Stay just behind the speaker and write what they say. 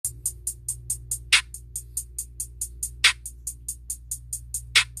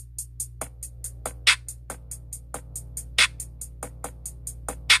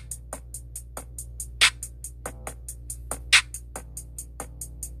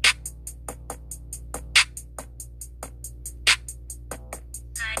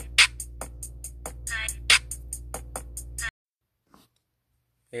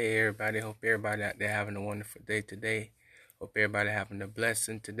Hey everybody, hope everybody out there having a wonderful day today. Hope everybody having a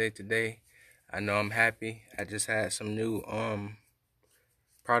blessing today. I know I'm happy. I just had some new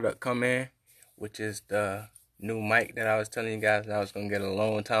product come in, which is the new mic that I was telling you guys that I was gonna get a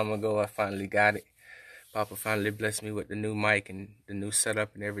long time ago. I finally got it. Papa finally blessed me with the new mic and the new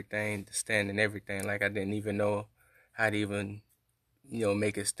setup and everything, the stand and everything. Like I didn't even know how to even,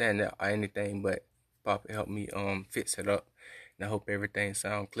 make it stand up or anything, but Papa helped me fix it up. And I hope everything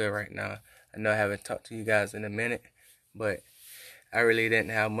sounds clear right now. I know I haven't talked to you guys in a minute, but I really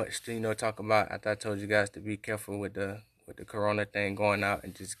didn't have much to talk about. After I told you guys to be careful with the corona thing going out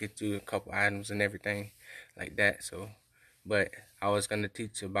and just get you a couple items and everything like that. So, but I was gonna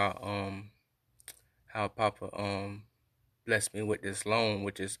teach about how Papa blessed me with this loan,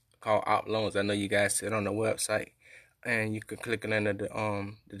 which is called Opploans. I know you guys see it on the website, and you can click it under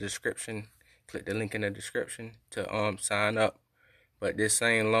the description. Click the link in the description to sign up. But this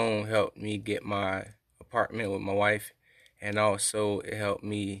same loan helped me get my apartment with my wife, and also it helped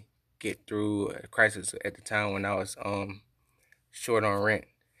me get through a crisis at the time when I was short on rent.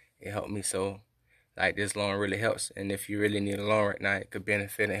 It helped me, so like this loan really helps. And if you really need a loan right now, it could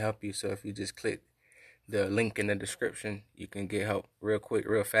benefit and help you. So if you just click the link in the description, you can get help real quick,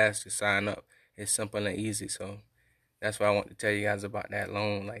 real fast to sign up. It's simple and easy. So that's why I want to tell you guys about that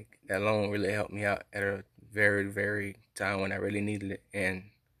loan. Like that loan really helped me out at a very, very time when I really needed it. And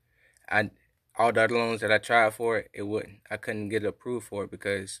I all the other loans that I tried for it, it wouldn't. I couldn't get approved for it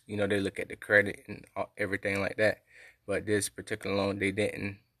because they look at the credit and everything like that. But this particular loan, they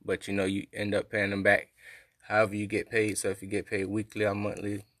didn't. But you end up paying them back however you get paid. So if you get paid weekly or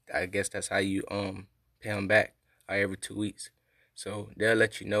monthly, I guess that's how you pay them back every 2 weeks. So they'll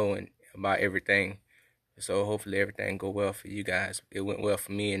let you know about everything. So hopefully everything go well for you guys. It went well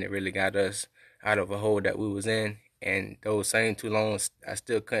for me, and it really got us out of a hole that we was in. And those same two loans, I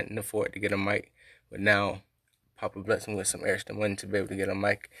still couldn't afford to get a mic, but now Papa blessed me with some extra money to be able to get a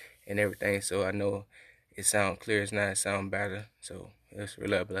mic and everything. So I know it sounds clear. It's not. It sound better. So it's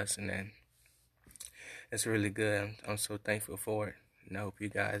really a blessing, and it's really good. I'm so thankful for it, and I hope you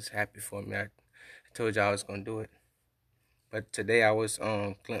guys happy for me. I told y'all I was gonna do it, but today I was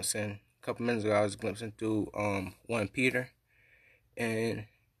glimpsing. A couple minutes ago, I was glimpsing through 1PETER, and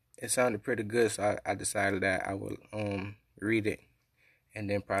it sounded pretty good. So I decided that I would read it and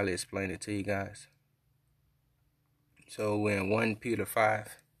then probably explain it to you guys. So we're in 1 Peter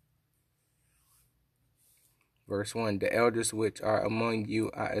 5, verse 1. The elders which are among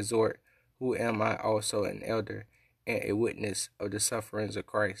you I exhort, who am I also an elder, and a witness of the sufferings of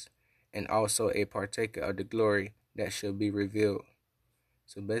Christ, and also a partaker of the glory that shall be revealed.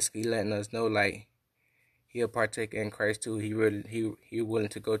 So basically letting us know, like, he a partaker in Christ too. He willing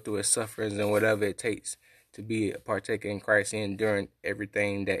to go through his sufferings and whatever it takes to be a partaker in Christ, and enduring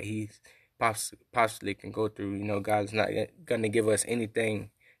everything that he possibly can go through. God's not gonna give us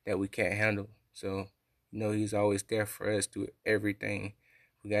anything that we can't handle. So he's always there for us through everything.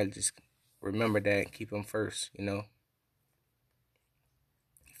 We gotta just remember that and keep him first.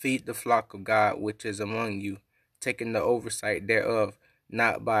 Feed the flock of God which is among you, taking the oversight thereof,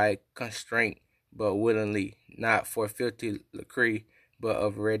 not by constraint, but willingly, not for filthy lucre, but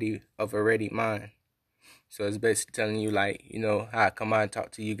of a ready mind. So it's basically telling you, like, how I come out and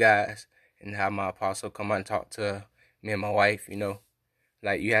talk to you guys, and how my apostle come out and talk to me and my wife.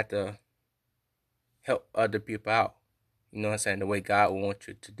 Like, you have to help other people out. You know what I'm saying? The way God would want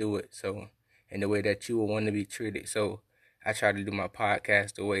you to do it. So, and the way that you would want to be treated. So I try to do my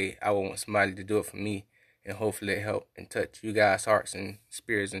podcast the way I would want somebody to do it for me, and hopefully it help and touch you guys' hearts and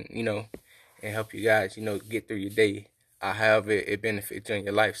spirits, and and help you guys, get through your day, however it benefits you in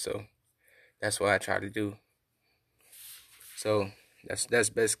your life. So that's what I try to do. So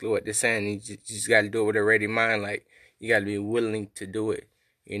that's basically what they're saying. You just got to do it with a ready mind. Like, you got to be willing to do it.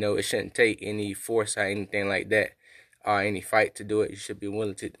 It shouldn't take any force or anything like that, or any fight to do it. You should be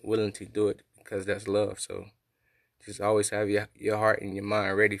willing to do it, because that's love. So just always have your heart and your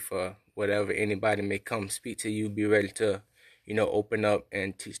mind ready for whatever anybody may come speak to you. Be ready to, open up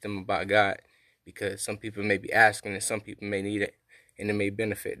and teach them about God, because some people may be asking, and some people may need it, and it may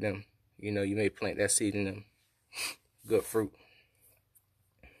benefit them. You may plant that seed in them. Good fruit.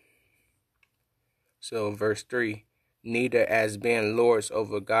 So verse 3, neither as being lords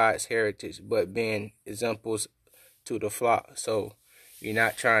over God's heritage, but being examples to the flock. So you're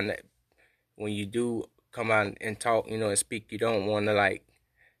not trying to, when you do come out and talk, and speak, you don't want to, like,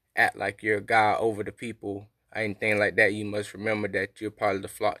 act like you're God over the people or anything like that. You must remember that you're part of the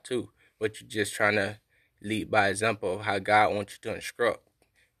flock too, but you're just trying to lead by example of how God wants you to instruct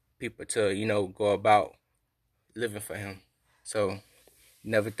people to, go about living for him. So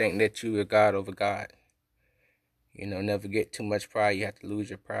Never think that you are God over God. Never get too much pride. You have to lose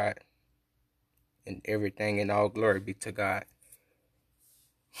your pride. And everything and all glory be to God.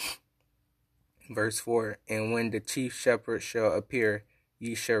 Verse 4, and when the chief shepherd shall appear,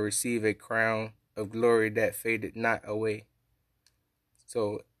 ye shall receive a crown of glory that fadeth not away.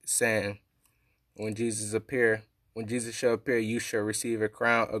 So, saying, when Jesus shall appear, you shall receive a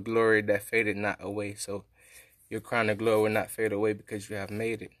crown of glory that fadeth not away. So, your crown of glory will not fade away because you have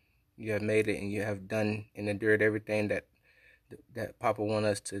made it. You have made it, and you have done and endured everything that Papa wants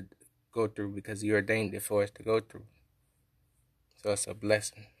us to go through, because He ordained it for us to go through. So it's a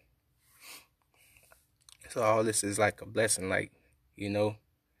blessing. So all this is like a blessing. Like, you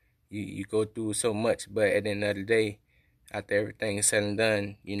go through so much, but at the end of the day, after everything is said and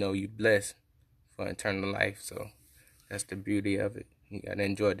done, you blessed for eternal life. So that's the beauty of it. You gotta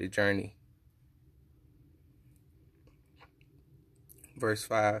enjoy the journey. Verse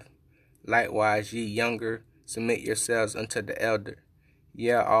 5, likewise ye younger, submit yourselves unto the elder.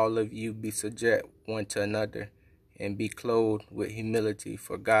 Yea, all of you be subject one to another, and be clothed with humility,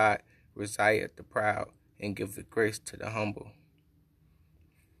 for God resisteth the proud, and giveth grace to the humble.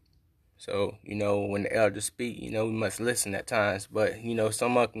 So, when the elders speak, we must listen at times. But,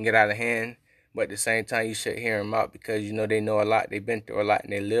 some can get out of hand. But at the same time, you should hear them out, because, they know a lot. They've been through a lot,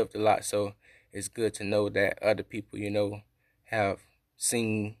 and they lived a lot. So it's good to know that other people, have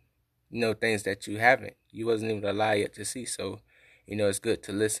seen, things that you haven't. You wasn't even alive yet to see. So, it's good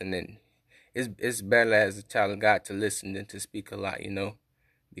to listen. And it's better as a child of God to listen than to speak a lot,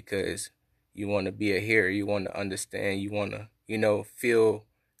 because you want to be a hearer. You want to understand. You want to, feel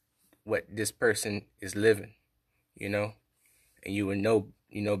what this person is living, and you would know,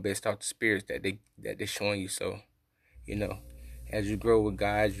 based off the spirits that they're showing you. So, as you grow with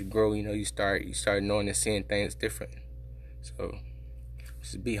God, as you grow, you start knowing and seeing things different. So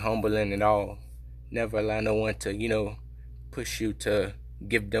just be humble in it all. Never allow no one to, push you to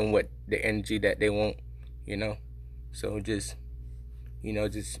give them what the energy that they want, So just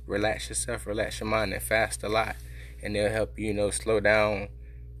relax yourself, relax your mind, and fast a lot, and it'll help you, slow down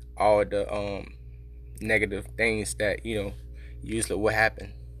all the negative things that usually will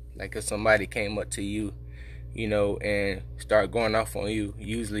happen. Like if somebody came up to you, and start going off on you,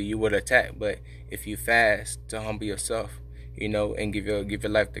 usually you would attack. But if you fast to humble yourself, and give your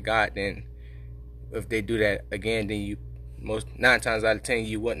life to God, then if they do that again, then you 9 times out of 10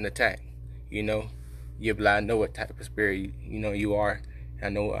 you wouldn't attack. You'll be like, I know what type of spirit you are. I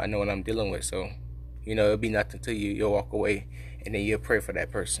know what I'm dealing with. So it'll be nothing to you. You'll walk away, and then you'll pray for that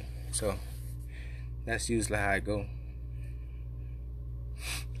person. So that's usually how I go.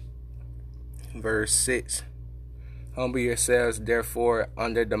 Verse 6, humble yourselves therefore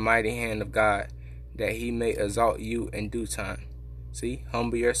under the mighty hand of God, that He may exalt you in due time. See,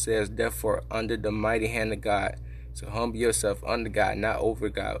 humble yourselves therefore under the mighty hand of God. So humble yourself under God, not over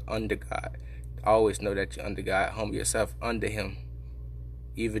God, under God. Always know that you're under God. Humble yourself under Him.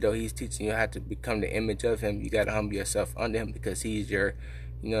 Even though He's teaching you how to become the image of Him, you got to humble yourself under Him, because He's your,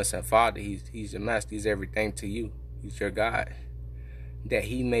 Father. He's your master. He's everything to you. He's your God. That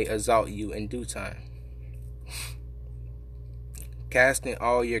He may exalt you in due time. Casting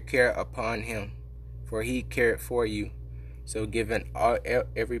all your care upon Him, for He cared for you. So giving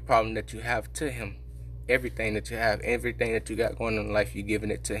every problem that you have to Him. Everything that you have, everything that you got going on in life, you're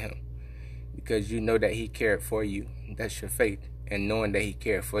giving it to Him, because you know that He cared for you. That's your faith, and knowing that He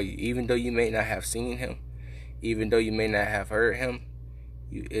cared for you, even though you may not have seen Him, even though you may not have heard Him.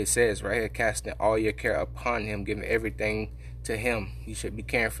 It says right here, casting all your care upon Him, giving everything to Him. You should be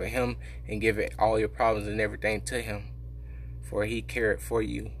caring for Him and giving all your problems and everything to Him, for He cared for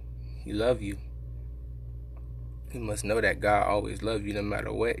you. He loves you. You must know that God always loves you no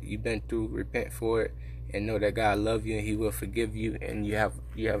matter what you've been through. Repent for it, and know that God loves you, and He will forgive you. And you have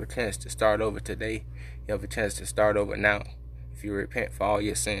a chance to start over today. You have a chance to start over now. If you repent for all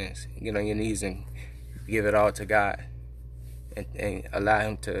your sins, get on your knees and give it all to God, and allow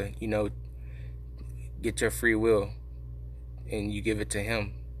Him to, get your free will, and you give it to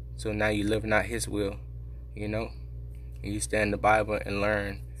Him. So now you live not His will, and you stand the Bible and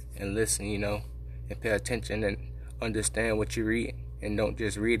learn and listen, and pay attention and understand what you read, and don't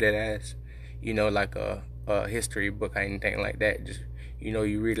just read it as, like a history book or anything like that. Just,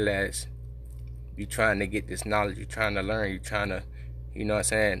 you read it as you trying to get this knowledge, you're trying to learn, you're trying to,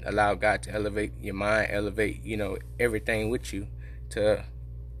 allow God to elevate your mind, elevate, everything with you, to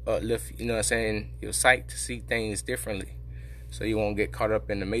uplift, your sight to see things differently, so you won't get caught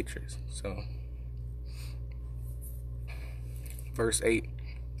up in the matrix. So, verse 8,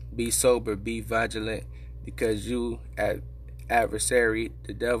 be sober, be vigilant, because you adversary,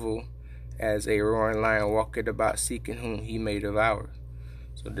 the devil, as a roaring lion, walketh about seeking whom he may devour.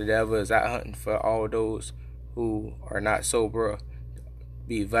 So the devil is out hunting for all those who are not sober.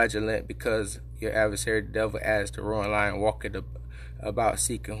 Be vigilant, because your adversary, the devil, as the roaring lion, walketh about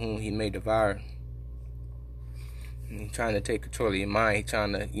seeking whom he may devour. And he's trying to take control of your mind. He's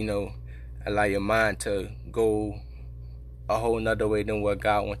trying to, allow your mind to go a whole nother way than what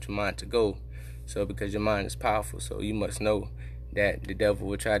God wants your mind to go. So because your mind is powerful, so you must know that the devil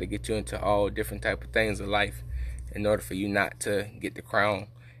will try to get you into all different type of things of life in order for you not to get the crown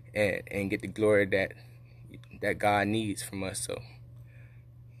and get the glory that God needs from us. So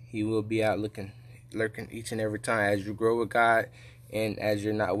he will be out lurking each and every time as you grow with God and as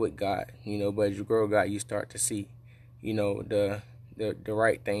you're not with God. But as you grow with God, you start to see, the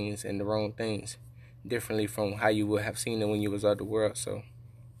right things and the wrong things differently from how you would have seen it when you was of the world. So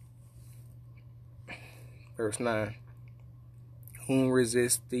verse 9, whom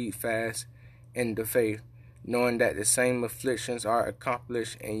resist steadfast in the faith, knowing that the same afflictions are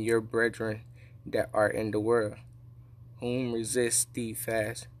accomplished in your brethren that are in the world. Whom resist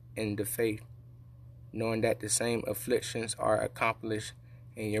steadfast in the faith, knowing that the same afflictions are accomplished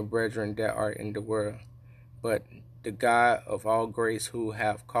in your brethren that are in the world. But the God of all grace, who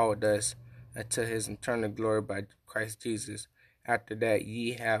have called us unto his eternal glory by Christ Jesus, after that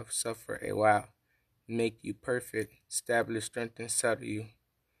ye have suffered a while, make you perfect, establish, strengthen, settle you.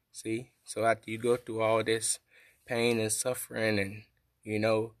 See? So after you go through all this pain and suffering, and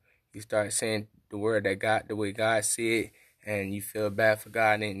you start saying the word that God, the way God said, and you feel bad for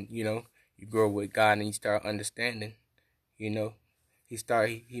God, and you grow with God, and you start understanding. He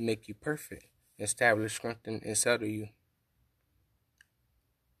make you perfect, establish, strengthen, and settle you.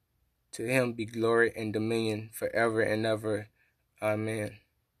 To him be glory and dominion forever and ever. Amen.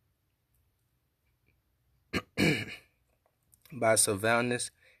 By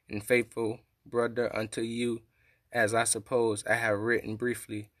Sylvanus and faithful brother unto you, as I suppose I have written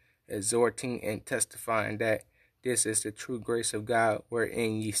briefly, exhorting and testifying that this is the true grace of God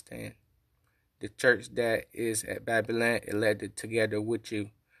wherein ye stand. The church that is at Babylon, elected together with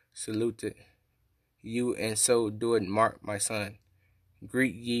you, saluted you, and so doeth Mark, my son.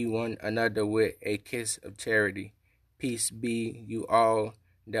 Greet ye one another with a kiss of charity. Peace be you all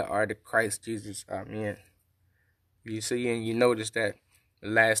that are the Christ Jesus. Amen. You see, and you notice that the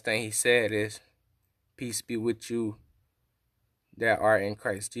last thing he said is, peace be with you that are in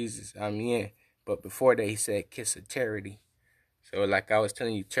Christ Jesus. Amen. But before that, he said, kiss of charity. So like I was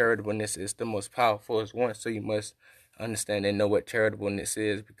telling you, charitableness is the most powerful one. So you must understand and know what charitableness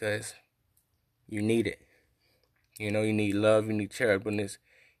is, because you need it. You need love, you need charitableness.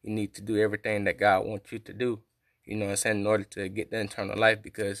 You need to do everything that God wants you to do. In order to get the eternal life,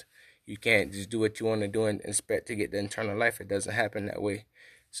 because you can't just do what you want to do and expect to get the eternal life. It doesn't happen that way.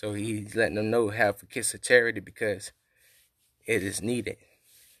 So he's letting them know, have a kiss of charity, because it is needed.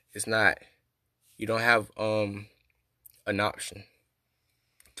 It's not, you don't have an option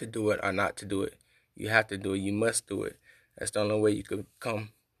to do it or not to do it. You have to do it. You must do it. That's the only way you can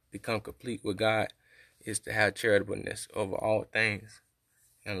become complete with God, is to have charitableness over all things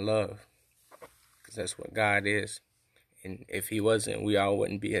and love, because that's what God is. And if he wasn't, we all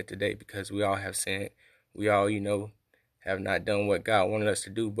wouldn't be here today, because we all have sinned. We all, have not done what God wanted us to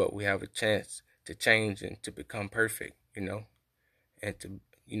do, but we have a chance to change and to become perfect, and to,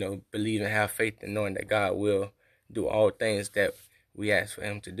 believe and have faith in knowing that God will do all things that we ask for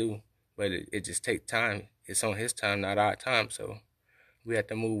him to do. But it just takes time. It's on his time, not our time. So we have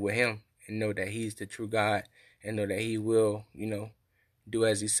to move with him and know that he's the true God, and know that he will, do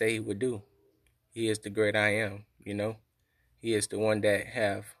as he say he would do. He is the great I am, He is the one that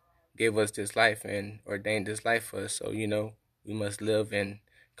have gave us this life and ordained this life for us. So, we must live and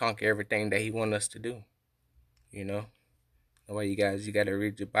conquer everything that he wants us to do, That's why you got to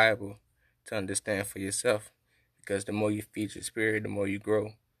read your Bible to understand for yourself, because the more you feed your spirit, the more you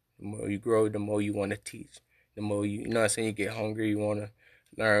grow. The more you grow, the more you want to teach. The more you know what I'm saying, you get hungry, you want to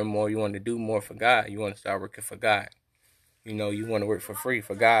learn more, you want to do more for God. You want to start working for God. You want to work for free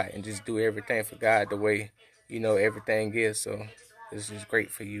for God and just do everything for God the way, everything is. So this is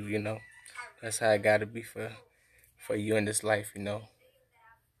great for you, That's how it got to be for you in this life,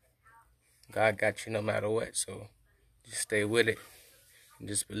 God got you no matter what. So just stay with it and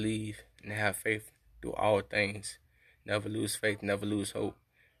just believe and have faith through all things. Never lose faith, never lose hope,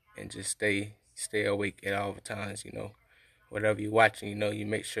 and just stay awake at all times, Whatever you're watching, you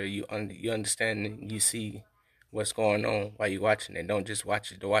make sure you understand and you see what's going on while you're watching it. Don't just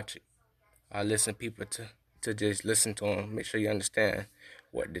watch it to watch it. Listen people to just listen to them. Make sure you understand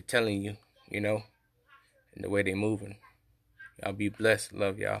what they're telling you, and the way they're moving. Y'all be blessed.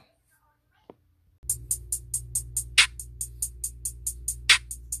 Love y'all.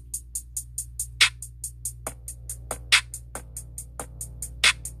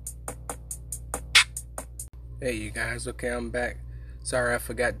 Hey you guys, okay, I'm back. Sorry, I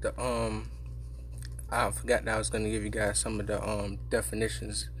forgot that I was gonna give you guys some of the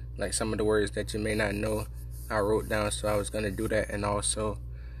definitions, like some of the words that you may not know. I wrote down, so I was gonna do that, and also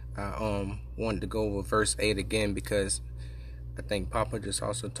I wanted to go over verse 8 again because I think Papa just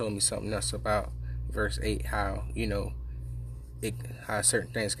also told me something else about verse 8, how how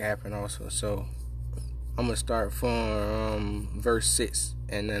certain things can happen also. So I'm gonna start from verse 6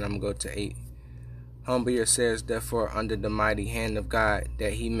 and then I'm gonna go to 8. Humble yourselves therefore under the mighty hand of God,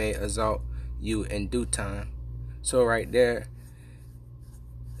 that he may exalt you in due time. So right there,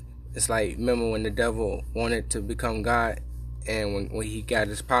 it's like, remember when the devil wanted to become God, and when he got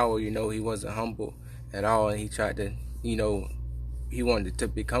his power, he wasn't humble at all, and he tried to, he wanted to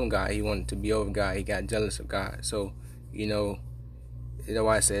become God, he wanted to be over God, he got jealous of God. So, that's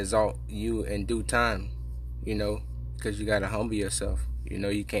why it says exalt you in due time, because you got to humble yourself.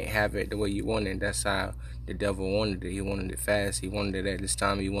 You can't have it the way you want it. That's how the devil wanted it. He wanted it fast. He wanted it at this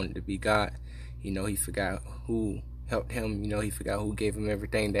time. He wanted to be God. He forgot who helped him. He forgot who gave him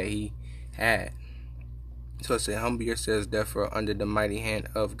everything that he had. So it said, humble yourselves therefore under the mighty hand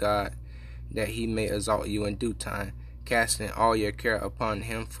of God, that he may exalt you in due time, casting all your care upon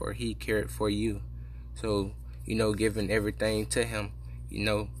him, for he cared for you. So, giving everything to him,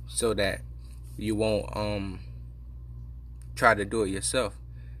 so that you won't try to do it yourself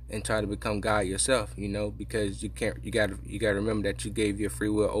and try to become God yourself, because you can't. You gotta remember that you gave your free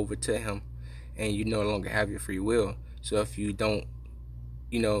will over to him, and you no longer have your free will. So if you don't,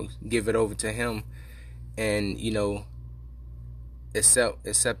 give it over to him, and accept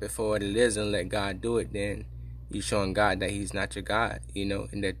it for what it is and let God do it, then you're showing God that he's not your God,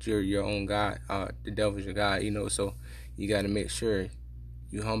 and that you're your own God. The devil's your God, so you got to make sure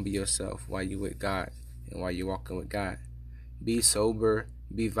you humble yourself while you're with God and while you're walking with God. Be sober,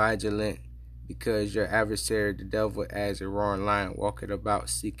 be vigilant, because your adversary, the devil, as a roaring lion, walketh about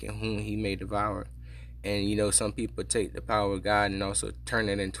seeking whom he may devour. And some people take the power of God and also turn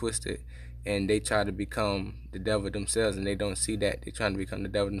it and twist it, and they try to become the devil themselves, and they don't see that they're trying to become the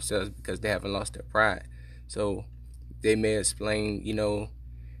devil themselves because they haven't lost their pride. So they may explain,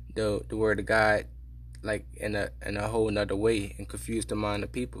 the word of God like in a whole nother way and confuse the mind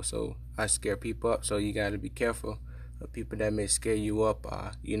of people. So I scare people up. So you got to be careful of people that may scare you up,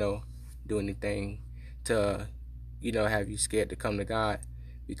 do anything to, have you scared to come to God,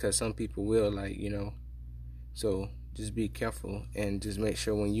 because some people will, so just be careful and just make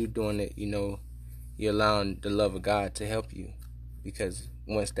sure when you're doing it, you're allowing the love of God to help you, because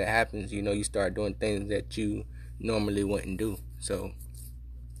once that happens, you start doing things that you normally wouldn't do. So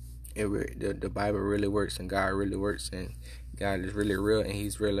the Bible really works, and God really works, and God is really real, and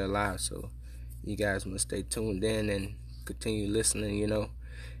he's really alive. So you guys must stay tuned in and continue listening,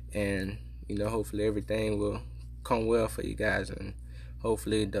 and hopefully everything will come well for you guys, and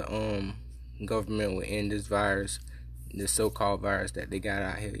hopefully the government will end this virus, this so-called virus that they got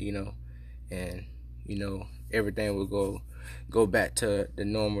out here, and everything will go back to the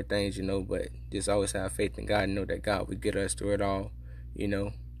normal things, but just always have faith in God and know that God will get us through it all,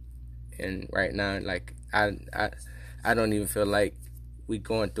 and right now, like, I don't even feel like we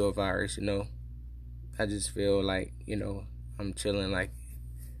going through a virus, I just feel like, I'm chilling, like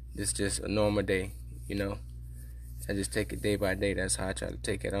it's just a normal day, I just take it day by day. That's how I try to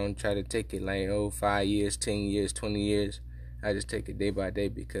take it. I don't try to take it like 5 years, 10 years, 20 years. I just take it day by day,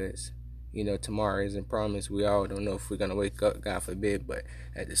 because tomorrow isn't promised. We all don't know if we're gonna wake up, God forbid, but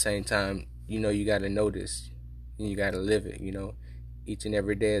at the same time, you gotta know this and you gotta live it. Each and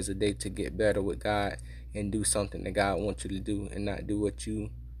every day is a day to get better with God and do something that God wants you to do, and not do what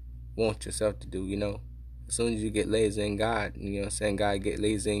you want yourself to do. As soon as you get lazy in God, God get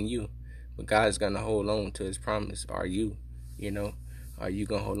lazy in you. But God's gonna hold on to his promise. Are you? Are you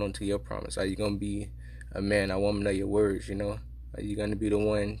gonna hold on to your promise? Are you gonna be a man, a woman of your words? Are you gonna be the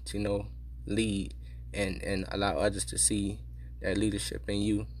one to lead and allow others to see that leadership in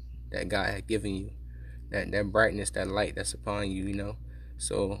you that God had given you, that brightness, that light that's upon you?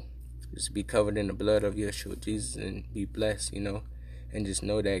 So just be covered in the blood of Yeshua Jesus and be blessed, and just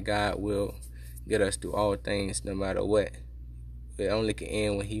know that God will get us through all things, no matter what. It only can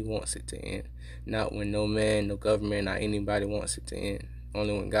end when he wants it to end, not when no man, no government, or anybody wants it to end.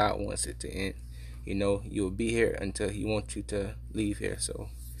 Only when God wants it to end. You'll be here until he wants you to leave here. So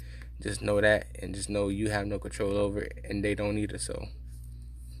just know that, and just know you have no control over it, and they don't either. So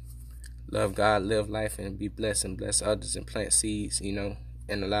love God, live life, and be blessed and bless others and plant seeds, and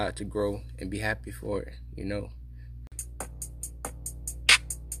allow it to grow and be happy for it.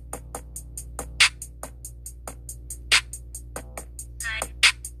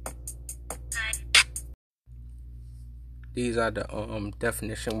 These are the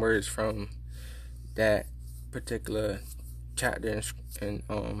definition words from that particular chapter and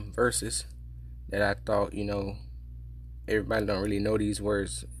verses that I thought, everybody don't really know these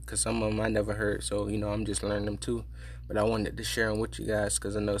words, because some of them I never heard, so I'm just learning them too. But I wanted to share them with you guys,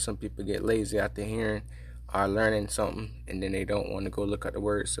 because I know some people get lazy after hearing or learning something, and then they don't want to go look at the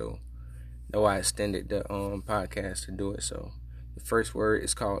words. So no, I extended the podcast to do it. So the first word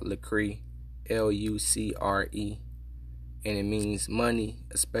is called lucre, Lucre, and it means money,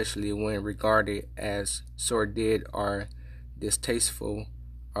 especially when regarded as sordid or distasteful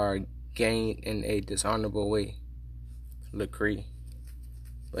or gained in a dishonorable way. Lucre.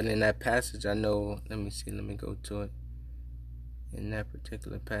 But in that passage, I know, let me go to it. In that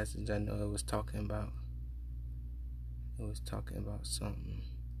particular passage, I know it was talking about something.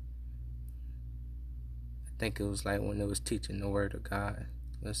 I think it was like when it was teaching the word of God.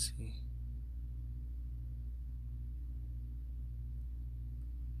 Let's see.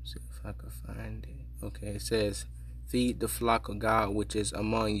 See if I can find it. Okay, it says, feed the flock of God which is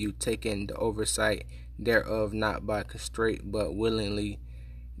among you, taking the oversight thereof, not by constraint, but willingly,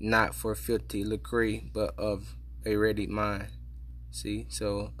 not for filthy lucre, but of a ready mind. See,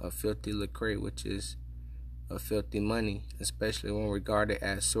 so a filthy lucre, which is a filthy money, especially when regarded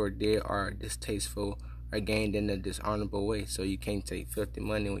as sordid or distasteful or gained in a dishonorable way. So you can't take filthy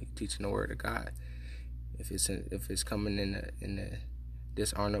money when you're teaching the word of God, if it's coming in a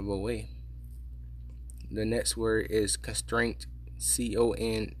dishonorable way. The next word is constraint,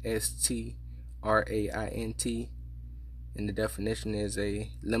 constraint, and the definition is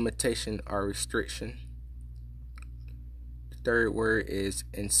a limitation or restriction. The third word is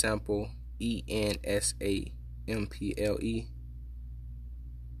ensample, ensample,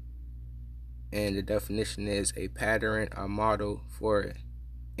 and the definition is a pattern or model for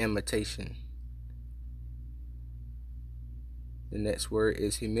imitation. The next word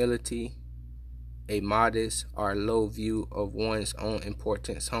is humility, a modest or low view of one's own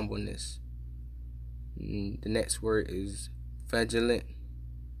importance, humbleness. The next word is vigilant,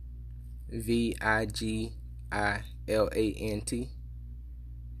 vigilant, and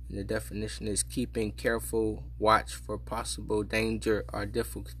the definition is keeping careful watch for possible danger or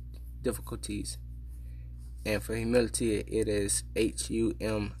difficulties. And for humility, it is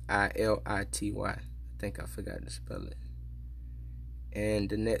humility. I think I forgot to spell it. And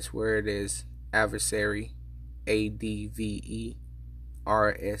the next word is adversary, adversary,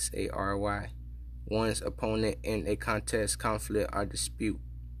 one's opponent in a contest, conflict, or dispute.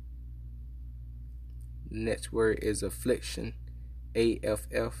 The next word is affliction,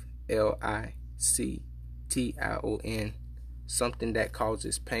 affliction, something that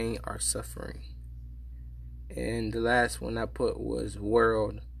causes pain or suffering. And the last one I put was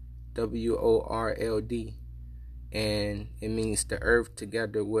world, world, and it means the earth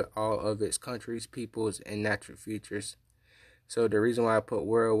together with all of its countries, peoples, and natural features. So the reason why I put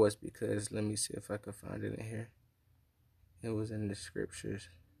world was because, let me see if I can find it in here. It was in the scriptures,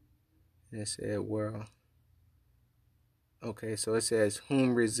 and it said world. Okay, so it says,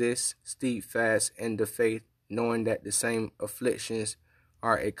 whom resist steadfast in the faith, knowing that the same afflictions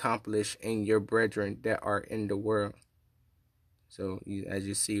are accomplished in your brethren that are in the world. So as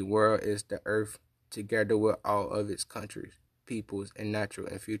you see, world is the earth together with all of its countries, peoples, and natural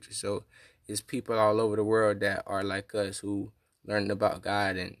and future. So it's people all over the world that are like us, who learning about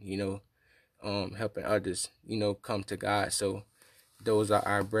God and helping others come to God. So those are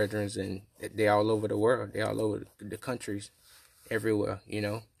our brethren, and they all over the world. They all over the countries, everywhere,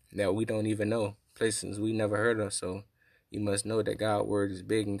 that we don't even know, places we never heard of. So you must know that God's word is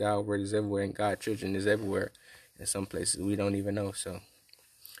big, and God's word is everywhere, and God's children is everywhere in some places we don't even know. So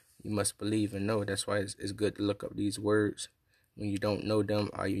you must believe and know. That's why it's good to look up these words when you don't know them,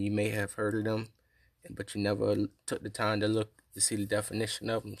 or you may have heard of them, but you never took the time to look to see the definition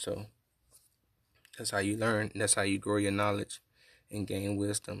of them. So that's how you learn. That's how you grow your knowledge and gain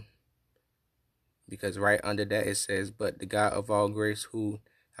wisdom. Because right under that it says, but the God of all grace, who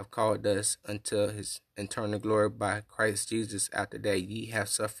have called us unto his eternal glory by Christ Jesus, after that ye have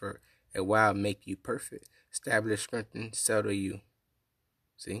suffered a while, make you perfect, establish, strengthen, settle you.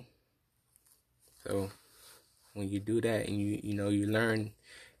 See? So when you do that, and you learn,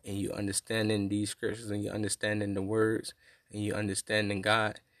 and you understanding these scriptures, and you understanding the words, and you understanding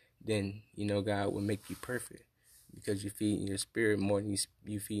God, then God will make you perfect. because you're feeding your spirit more than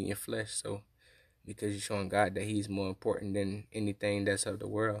you feeding your flesh. So because you're showing God that He's more important than anything that's of the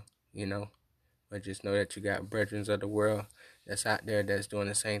world, you know. But just know that you got brethren of the world that's out there that's doing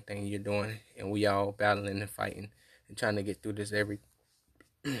the same thing you're doing, and we all battling and fighting and trying to get through this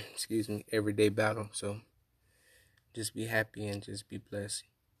everyday battle. So just be happy and just be blessed.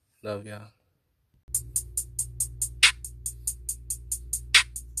 Love y'all.